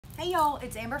Hey y'all,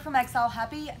 it's Amber from Exile.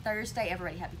 Happy Thursday,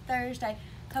 everybody. Happy Thursday.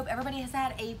 Hope everybody has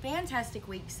had a fantastic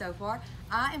week so far.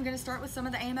 I am going to start with some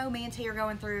of the ammo. Me and T are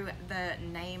going through the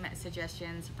name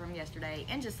suggestions from yesterday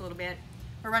in just a little bit.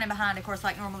 We're running behind, of course,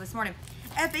 like normal this morning.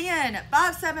 FN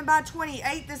 57 by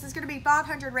 28. This is going to be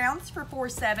 500 rounds for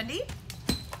 $470.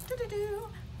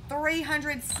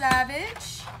 300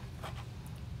 Savage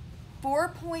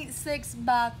 4.6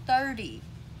 by 30.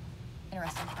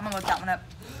 Interesting. I'm gonna look that one up.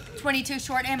 22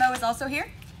 short ammo is also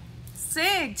here.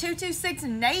 SIG 226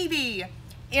 Navy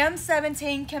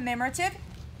M17 commemorative.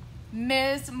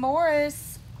 Ms.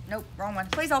 Morris. Nope, wrong one.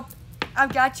 Please hold.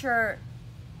 I've got your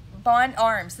Bond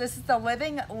Arms. This is the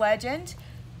Living Legend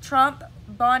Trump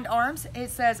Bond Arms.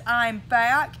 It says, "I'm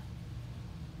back.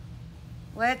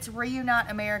 Let's reunite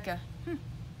America."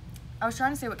 I was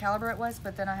trying to see what caliber it was,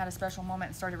 but then I had a special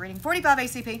moment and started reading. 45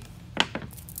 ACP.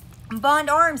 Bond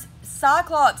Arms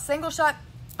Cyclops single shot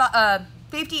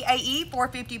 50 AE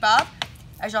 455.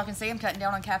 As y'all can see, I'm cutting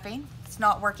down on caffeine. It's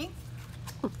not working.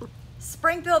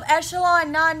 Springfield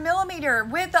Echelon 9mm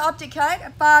with the optic cut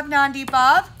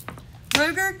 595.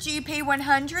 Ruger GP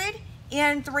 100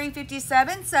 in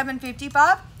 357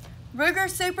 755. Ruger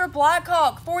Super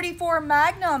Blackhawk 44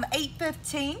 Magnum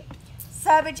 815.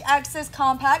 Savage Access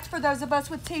Compact for those of us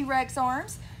with T-Rex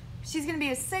arms. She's going to be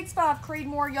a 6.5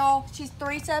 Creedmoor, y'all. She's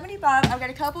 $375. I've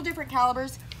got a couple different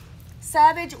calibers.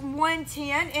 Savage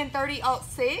 110 in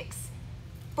 30-06.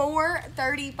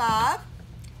 435.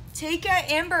 Tika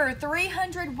Ember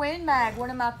 300 Win Mag.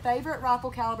 One of my favorite rifle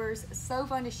calibers. So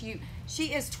fun to shoot.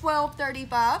 She is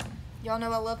 $1235. Y'all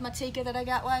know I love my Tika that I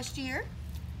got last year.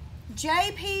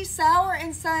 JP Sauer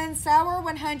 & Sons Sauer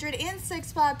 100 in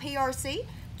 6.5 PRC.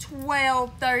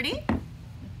 $1230.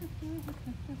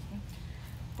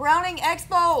 Browning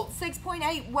X-Bolt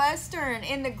 6.8 Western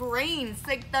in the green,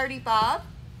 $635.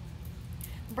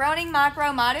 Browning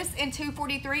Micro Midas in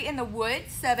 243 in the wood,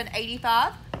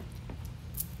 $785.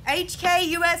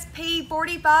 HK USP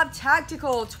 45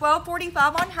 Tactical,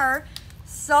 $1245 on her.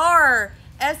 SAR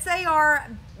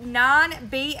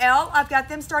 9BL, I've got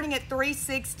them starting at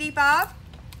 $365.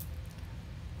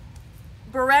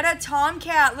 Beretta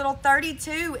Tomcat, little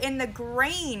 32 in the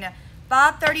green,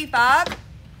 $535.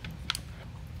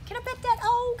 Can I bet that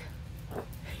Og?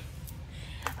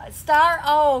 Star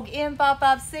Og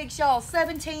M556, y'all,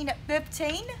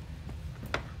 $1715.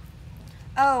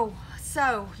 Oh,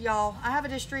 so, y'all, I have a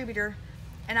distributor,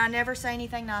 and I never say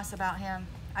anything nice about him.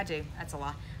 I do. That's a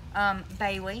lie.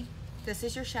 Bailey, this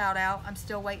is your shout out. I'm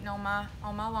still waiting on my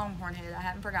Longhorn head. I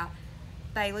haven't forgot.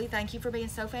 Bailey, thank you for being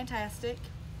so fantastic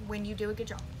when you do a good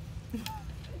job.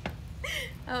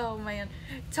 Oh, man.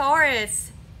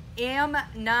 Taurus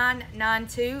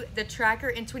M992, the tracker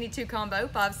in 22 combo,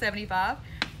 $575.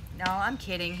 No, I'm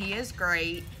kidding. He is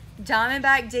great.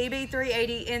 Diamondback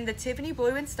DB380 in the Tiffany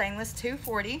blue and stainless,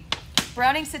 $240.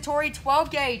 Browning Satori 12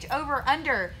 gauge over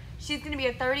under. She's going to be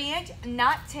a 30-inch,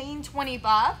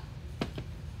 $1925.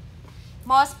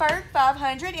 Mossberg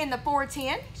 500 in the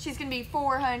 410. She's going to be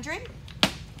 $400.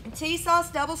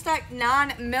 T-Sauce double stack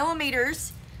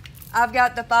 9mm. I've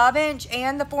got the 5-inch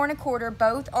and the 4 1/4.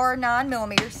 Both are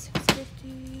 9mm.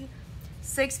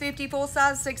 650 full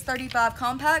size, 635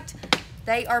 compact.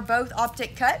 They are both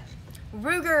optic cut.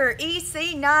 Ruger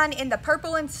EC9 in the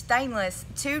purple and stainless,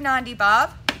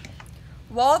 $295.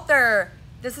 Walther,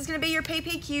 this is going to be your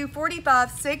PPQ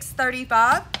 45,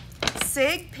 635.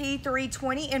 SIG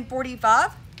P320 in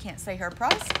 45. Can't say her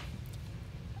price.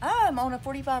 I'm on a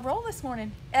 45 roll this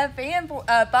morning. FN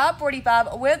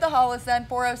 545 with the Holosun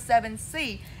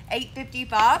 407C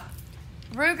 855.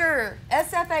 Ruger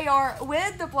SFAR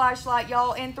with the flashlight,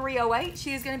 y'all, in 308.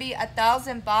 She is going to be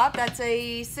 1,005. That's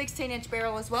a 16-inch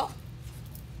barrel as well.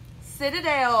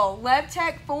 Citadel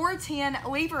LevTech 410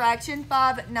 lever action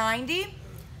 590.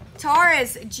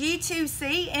 Taurus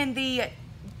G2C in the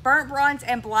burnt bronze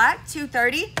and black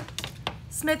 230.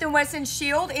 Smith & Wesson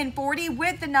Shield in 40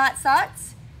 with the night sights.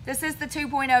 This is the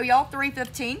 2.0, y'all,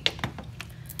 $315.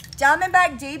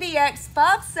 Diamondback DBX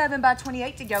 57 by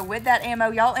 28 to go with that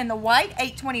ammo, y'all, in the white,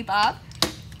 $825.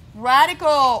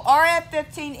 Radical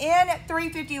RF15 in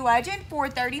 350 Legend,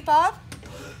 $435.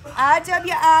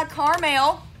 IWI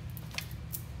Carmel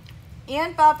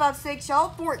in 556,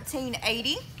 y'all,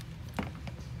 $1480.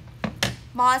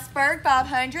 Mossberg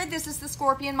 500. This is the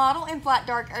Scorpion model in flat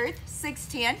dark earth,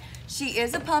 $610. She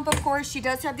is a pump, of course. She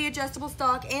does have the adjustable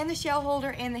stock and the shell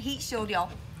holder and the heat shield,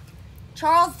 y'all.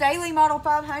 Charles Daly model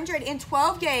 500 in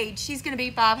 12 gauge. She's going to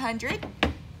be $500.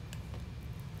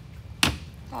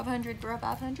 500 for a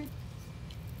 500.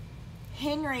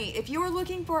 Henry, if you are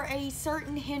looking for a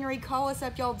certain Henry, call us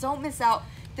up, y'all. Don't miss out.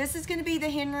 This is going to be the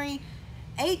Henry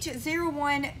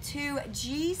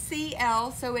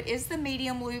H01-2GCL, so it is the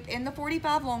medium loop in the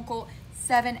 45 long Colt,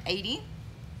 $780.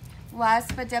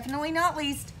 Last but definitely not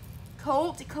least,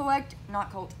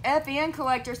 FN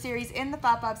Collector Series in the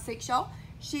 556, y'all.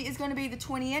 She is going to be the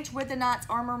 20-inch with the Knights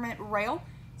Armament rail,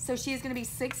 so she is going to be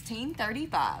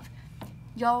 $1635.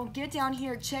 Y'all get down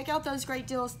here, check out those great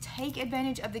deals, take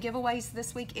advantage of the giveaways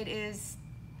this week. It is,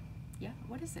 yeah,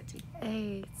 what is it, T?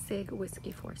 A SIG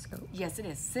Whiskey 4-scope. Yes, it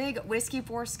is SIG Whiskey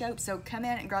 4-scope. So come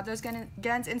in and grab those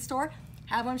guns in store,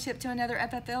 have them shipped to another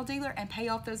FFL dealer, and pay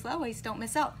off those loways. Don't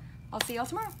miss out. I'll see y'all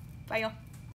tomorrow. Bye, y'all.